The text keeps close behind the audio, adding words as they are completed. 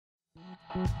Hey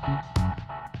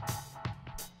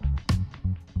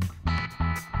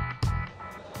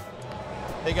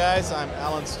guys, I'm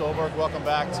Alan Stulberg. Welcome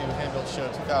back to Handbuilt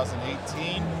Show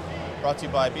 2018, brought to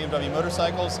you by BMW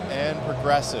Motorcycles and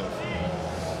Progressive.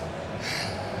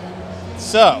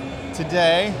 So,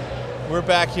 today, we're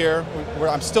back here.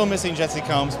 I'm still missing Jesse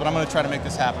Combs, but I'm going to try to make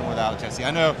this happen without Jesse.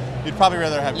 I know you'd probably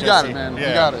rather have Jesse. You got it, man. Yeah.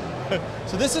 You got it.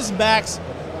 So this is Max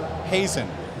Hazan.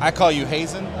 I call you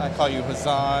Hazan. I call you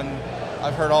Hazan.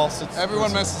 I've heard all sorts.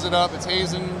 Everyone messes it up. It's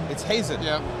Hazan. It's Hazan.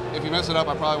 Yeah. If you mess it up,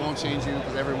 I probably won't change you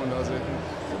because everyone does it.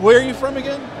 Where are you from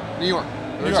again? New York.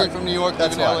 Originally from New York,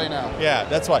 live in LA now. Yeah,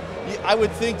 that's why. I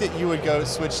would think that you would go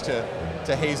switch to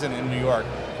Hazan in New York,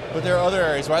 but there are other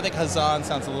areas where I think Hazan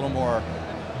sounds a little more.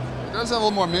 It does have a little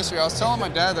more mystery. I was telling my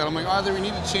dad that I'm like, either we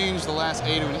need to change the last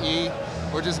A to an E,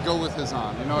 or just go with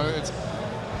Hazan. You know, it's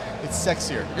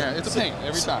sexier. Yeah, it's a pain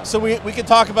every time. So we could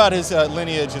talk about his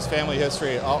lineage, his family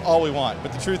history, all we want,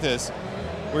 but the truth is,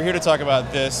 we're here to talk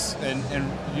about this, and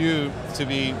you, to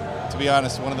be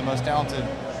honest, one of the most talented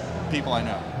people I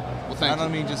know. Well, thank you. I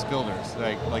don't mean just builders.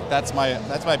 Like that's my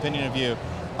opinion of you.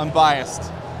 I'm biased,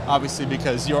 obviously,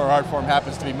 because your art form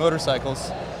happens to be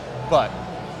motorcycles. But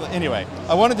anyway,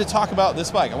 I wanted to talk about this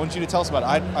bike. I want you to tell us about it.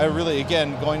 I really,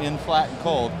 again, going in flat and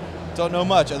cold, don't know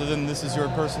much other than this is your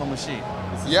personal machine.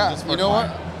 Yeah, you know what?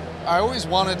 I always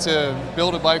wanted to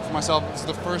build a bike for myself. It's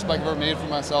the first bike I've ever made for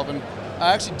myself, and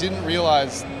I actually didn't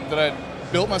realize that I'd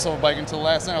built myself a bike until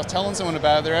last night. I was telling someone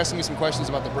about it. They're asking me some questions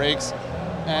about the brakes,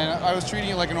 and I was treating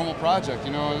it like a normal project.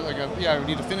 You know, like I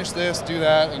need to finish this, do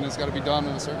that, and it's got to be done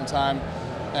at a certain time.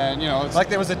 And you know, it's like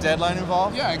there was a deadline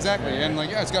involved. Yeah, exactly. And like,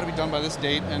 yeah, it's got to be done by this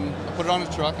date. And I put it on a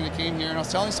truck, and it came here, and I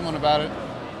was telling someone about it,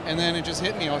 and then it just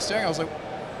hit me. I was staring. I was like,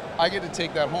 I get to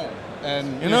take that home.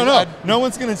 And no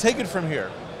one's going to take it from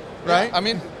here, right? Yeah, I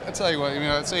mean, I tell you what.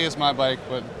 I'd say it's my bike,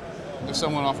 but if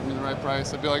someone offered me the right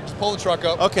price, I'd be like, just pull the truck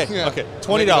up. Okay, yeah, okay,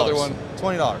 $20.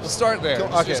 $20. We'll start there.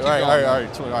 Okay, all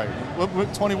right.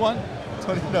 21?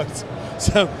 20 notes.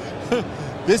 So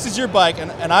this is your bike,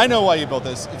 and I know why you built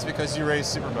this. It's because you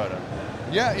race Supermoto.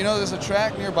 Yeah, there's a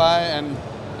track nearby, and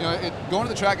going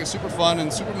to the track is super fun.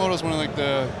 And Supermoto is one of like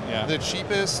the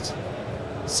cheapest,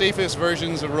 safest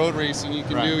versions of road racing you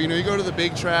can do. You go to the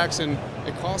big tracks, and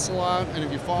it costs a lot. And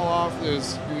if you fall off,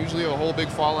 there's usually a whole big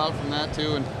fallout from that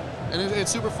too. And it's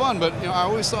super fun, but I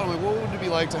always thought, like, what would it be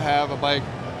like to have a bike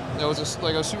that was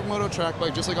like a Supermoto track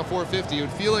bike, just like a 450? It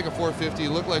would feel like a 450,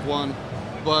 look like one,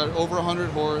 but over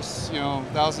 100 horse,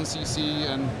 1,000 cc,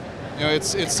 and it's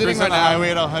sitting on the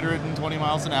highway at 120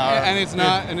 miles an hour, and it's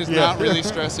not really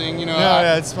stressing.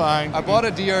 Yeah, it's fine. I bought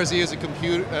a DRZ as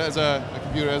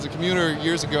a commuter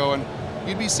years ago, and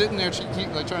you'd be sitting there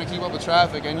trying to keep up with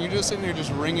traffic, and you're just sitting there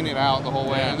just ringing it out the whole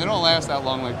way, and they don't last that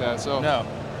long like that. So no.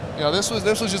 This was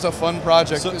just a fun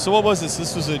project. So what was this?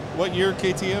 This was what year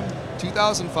KTM?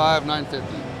 2005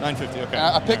 950. 950. Okay.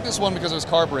 I picked this one because it was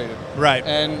carbureted. Right.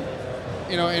 And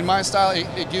in my style,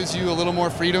 it gives you a little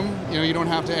more freedom. You don't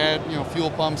have to add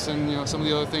fuel pumps and some of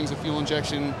the other things, the fuel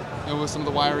injection. With some of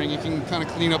the wiring, you can kind of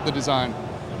clean up the design.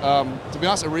 To be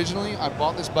honest, originally I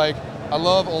bought this bike. I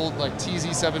love old like TZ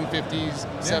 750s,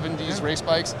 70s race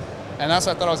bikes, and that's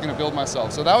what I thought I was going to build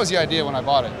myself. So that was the idea when I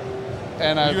bought it.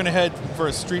 And you're going to head for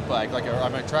a street bike, like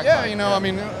a track bike? I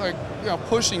mean,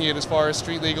 pushing it as far as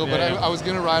street legal, but I was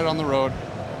going to ride it on the road,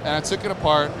 and I took it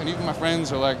apart, and even my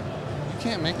friends are like, you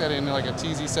can't make that into like a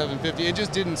TZ 750. It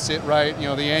just didn't sit right. The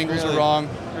angles are wrong.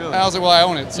 Really? And I was like, well, I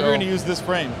own it. So you're going to use this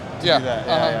frame to do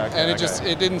that. And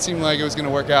it didn't seem like it was going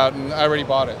to work out, and I already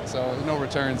bought it, so no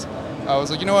returns. I was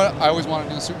like, you know what? I always wanted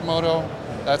to do Supermoto.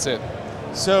 That's it.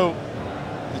 So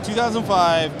the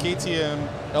 2005 KTM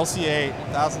LCA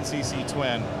 1000cc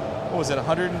twin. What was it?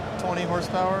 120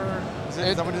 horsepower?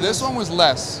 This one was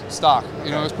less stock.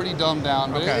 It was pretty dumbed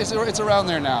down, but it's around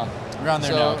there now. Around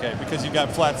there now, okay. Because you've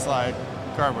got flat slide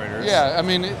carburetors. Yeah, I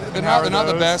mean they're not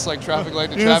the best, like traffic light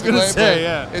to traffic light, but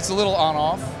it's a little on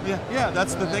off. Yeah,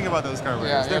 that's the thing about those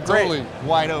carburetors. They're great, totally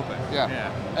wide open.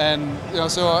 Yeah. And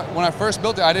so when I first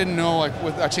built it, I didn't know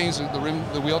I changed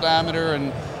the wheel diameter,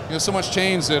 and so much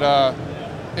changed that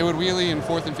it would wheelie in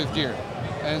 4th and 5th gear.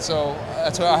 And so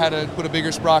that's why I had to put a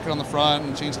bigger sprocket on the front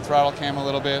and change the throttle cam a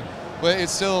little bit. But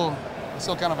it's still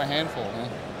kind of a handful, man.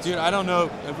 Dude, I don't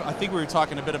know. I think we were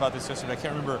talking a bit about this yesterday. I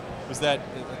can't remember. Was that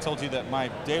I told you that my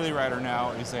daily rider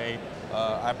now is I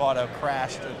bought a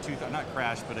not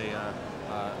crashed, but a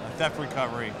theft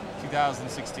recovery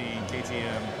 2016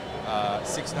 KTM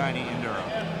 690 Enduro,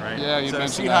 right? Yeah, you mentioned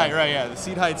seat height, right? Yeah, the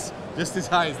seat height's just as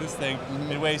high as this thing.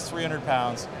 It weighs 300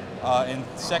 pounds in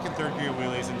second, third gear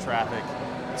wheelies in traffic.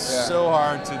 so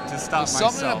hard to stop There's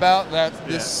myself. something about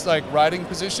this like riding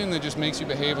position that just makes you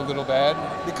behave a little bad.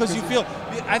 Because you feel,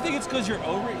 I think it's because you're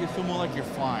over it. You feel more like you're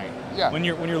flying. Yeah. When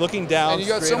you're looking down, and you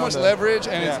got so much leverage,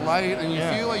 and it's light, and you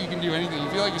Yeah. feel like you can do anything. You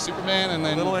feel like you're Superman, and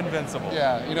then a little invincible.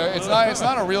 Yeah, you know, it's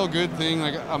not a real good thing.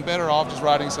 Like I'm better off just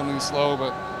riding something slow,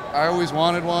 but I always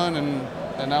wanted one,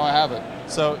 and now I have it.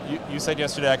 So you said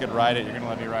yesterday I could ride it. You're gonna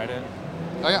let me ride it?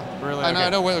 Oh yeah, really? I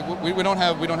know. We don't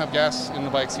have gas in the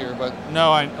bikes here, but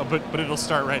no, but it'll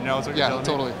start right now. Is what you're telling me?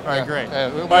 Totally. All right, great. Yeah,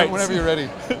 All right, whenever you're ready.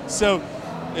 So,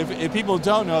 if people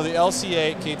don't know, the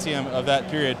LCA KTM of that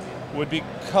period would be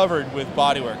covered with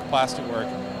bodywork, plastic work,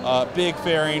 big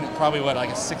fairing, probably like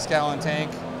a 6-gallon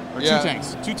tank or 2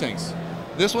 tanks. 2 tanks.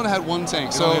 This one had 1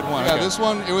 tank. So only had one, okay. This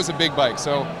one it was a big bike.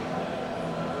 So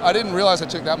I didn't realize I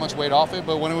took that much weight off it,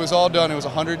 but when it was all done, it was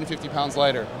 150 pounds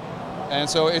lighter. And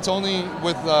so it's only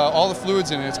with all the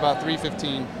fluids in it, it's about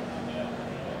 315.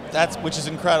 Which is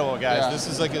incredible, guys. Yeah. This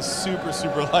is like a super,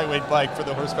 super lightweight bike for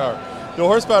the horsepower. The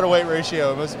horsepower to weight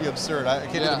ratio must be absurd. I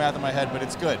can't do the math in my head, but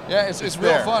it's good. Yeah, it's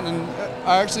real fun. And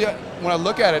I actually, when I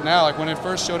look at it now, like when it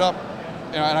first showed up,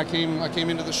 you know, and I came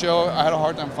into the show, I had a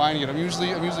hard time finding it. I'm usually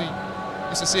used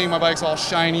to seeing my bikes all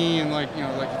shiny and like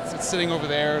it's sitting over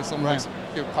there, someone's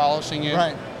polishing it.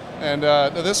 Right. And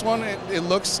this one, it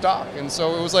looks stock, and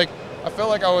so it was like I felt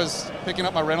like I was picking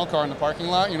up my rental car in the parking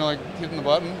lot, you know, like hitting the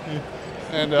button.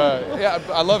 And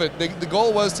I love it. The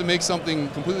goal was to make something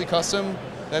completely custom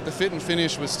that the fit and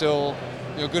finish was still,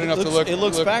 you know, good enough to look. It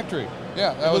looks factory.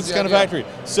 Yeah, it looks kind of factory.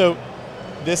 So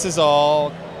this is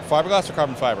all fiberglass or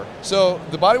carbon fiber? So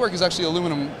the bodywork is actually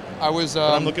aluminum.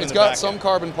 It's got some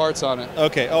carbon parts on it.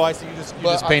 Okay. Oh, I see. You just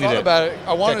painted it. I thought about it.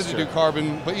 I wanted to do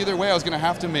carbon, but either way, I was going to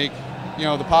have to make, you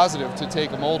know, the positive to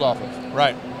take a mold off of.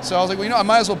 Right. So I was like, well, you know, I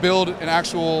might as well build an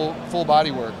actual full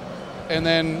body work, and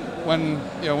then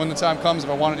when the time comes, if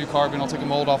I want to do carbon, I'll take a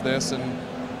mold off this, and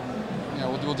you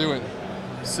know, we'll do it.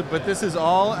 So, but this is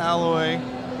all alloy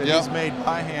that he's made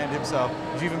by hand himself.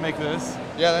 Did you even make this?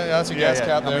 Yeah, that's a gas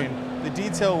cap there. I mean, the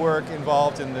detail work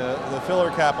involved in the filler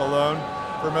cap alone,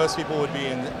 for most people, would be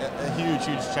a huge,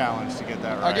 huge challenge to get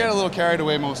that right. I get a little carried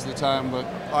away most of the time, but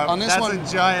on this one,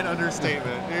 that's a giant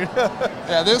understatement, dude.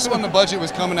 Yeah, this one, the budget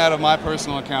was coming out of my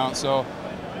personal account, so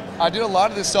I did a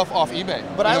lot of this stuff off eBay.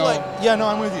 But I'm with you.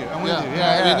 I'm with you.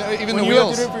 Yeah. I mean, even when the you wheels.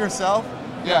 have to do it for yourself.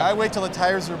 Yeah, I wait till the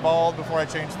tires are bald before I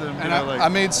change them. And I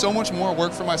made so much more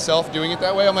work for myself doing it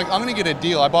that way. I'm like, I'm going to get a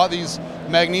deal. I bought these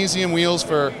magnesium wheels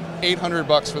for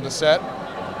 $800 for the set,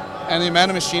 and the amount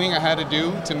of machining I had to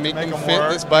do to make them fit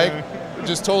this bike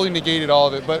just totally negated all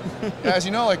of it. But as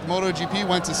you know, like MotoGP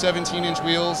went to 17-inch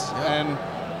wheels, and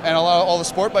all the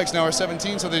sport bikes now are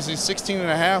 17. So there's these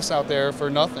 16.5s out there for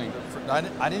nothing. I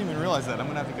didn't even realize that. I'm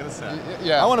going to have to get a set.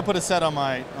 Yeah. I want to put a set on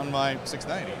my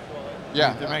 690.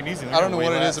 Yeah, the magnesium. I don't know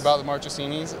what it is about the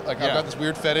Marchesinis. Like I've got this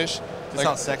weird fetish. Just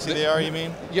how sexy they are, you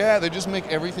mean? Yeah, they just make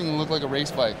everything look like a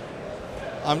race bike.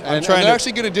 They're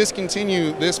actually going to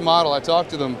discontinue this model. I talked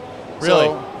to them. Really?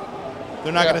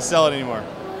 They're not going to sell it anymore.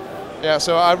 Yeah,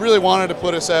 so I really wanted to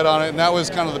put a set on it, and that was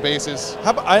kind of the basis.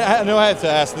 I know I had to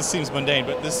ask. This seems mundane,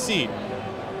 but this seat.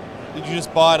 Did you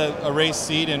just bought a race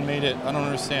seat and made it? I don't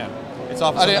understand. It's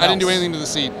off. I didn't do anything to the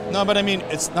seat. No, but I mean,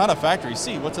 it's not a factory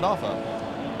seat. What's it off of?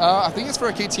 I think it's for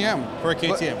a KTM. For a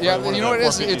KTM. But, yeah, you know what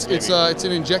it is? It's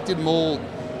an injected mold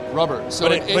rubber, so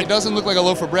it doesn't look like a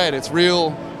loaf of bread. It's real.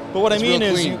 But what I mean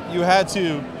is, you had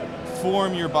to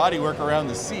form your bodywork around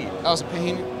the seat. That was a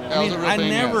pain.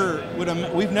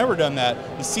 We've never done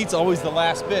that. The seat's always the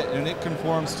last bit, and it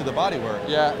conforms to the bodywork.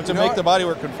 Yeah. But to make the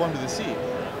bodywork conform to the seat.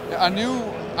 I knew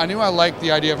I liked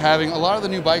the idea of having a lot of the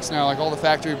new bikes now, like all the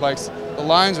factory bikes. The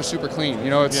lines are super clean. You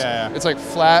know, it's like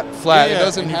flat. Yeah, it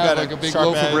doesn't have like a big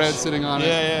loaf of bread sitting on it.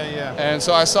 Yeah. And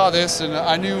so I saw this, and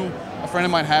I knew a friend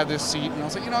of mine had this seat, and I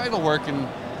was like, you know, it'll work, and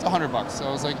it's $100. So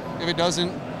I was like, if it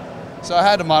doesn't, so I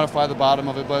had to modify the bottom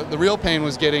of it. But the real pain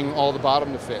was getting all the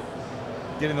bottom to fit.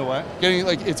 Getting the what? Getting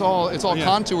like it's all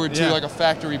contoured to like a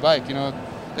factory bike. You know,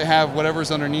 they have whatever's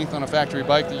underneath on a factory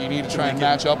bike that you need to try and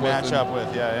match up with.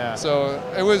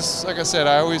 So it was, like I said,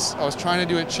 I was trying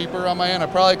to do it cheaper on my end. I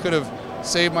probably could have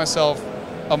saved myself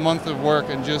a month of work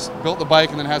and just built the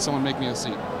bike and then had someone make me a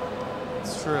seat.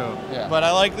 It's true. Yeah. But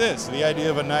I like this. The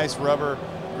idea of a nice rubber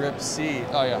grip seat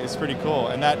is pretty cool,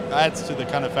 and that adds to the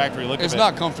kind of factory look of it. It's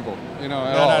not comfortable, you know,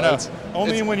 at all. No.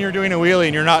 Only when you're doing a wheelie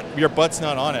and your butt's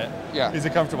not on it. Yeah. Is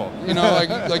it comfortable? You know,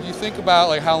 like you think about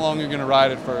like how long you're going to ride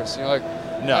it first. You know, like,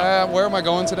 where am I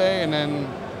going today? And then,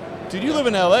 dude, you live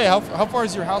in LA. How far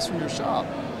is your house from your shop?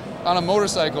 On a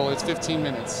motorcycle, it's 15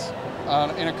 minutes.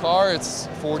 In a car, it's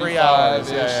 45-ish. 3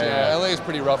 hours. Yeah. LA is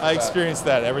pretty rough. I experience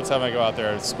that every time I go out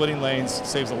there. Splitting lanes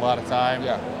saves a lot of time.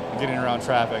 Yeah. Getting around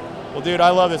traffic. Well, dude, I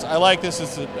love this. I like this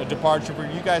as a departure for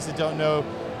you guys that don't know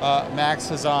Max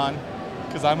Hazan,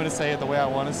 because I'm going to say it the way I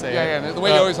want to say it. Yeah, the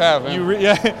way you always have. Man.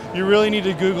 You really need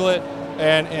to Google it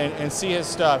and see his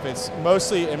stuff. It's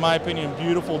mostly, in my opinion,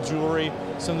 beautiful jewelry,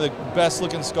 some of the best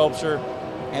looking sculpture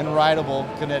and rideable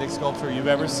kinetic sculpture you've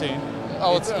ever seen.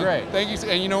 Oh, it's great. Thank you.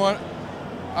 And you know what?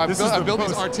 I've built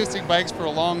these artistic bikes for a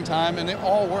long time, and they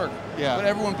all work. Yeah. But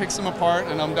everyone picks them apart,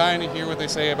 and I'm dying to hear what they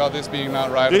say about this being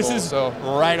not rideable. This is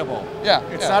rideable. Yeah.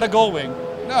 It's not a Gullwing.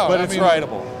 No, but it's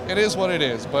rideable. It is what it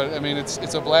is. But I mean,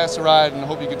 it's a blast to ride, and I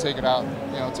hope you can take it out,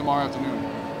 tomorrow afternoon.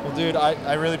 Well, dude,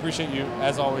 I really appreciate you,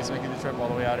 as always, making the trip all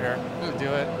the way out here to do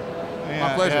it. Yeah,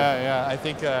 my pleasure. Yeah. I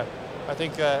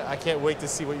think I can't wait to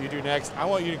see what you do next. I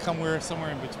want you to come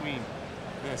somewhere in between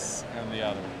this and the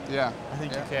other. Yeah. I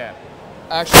think you can.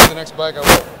 Actually, the next bike I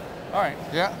will. All right.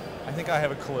 Yeah. I think I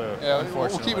have a clue. Yeah,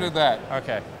 unfortunately. we'll keep it at that.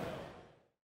 Okay.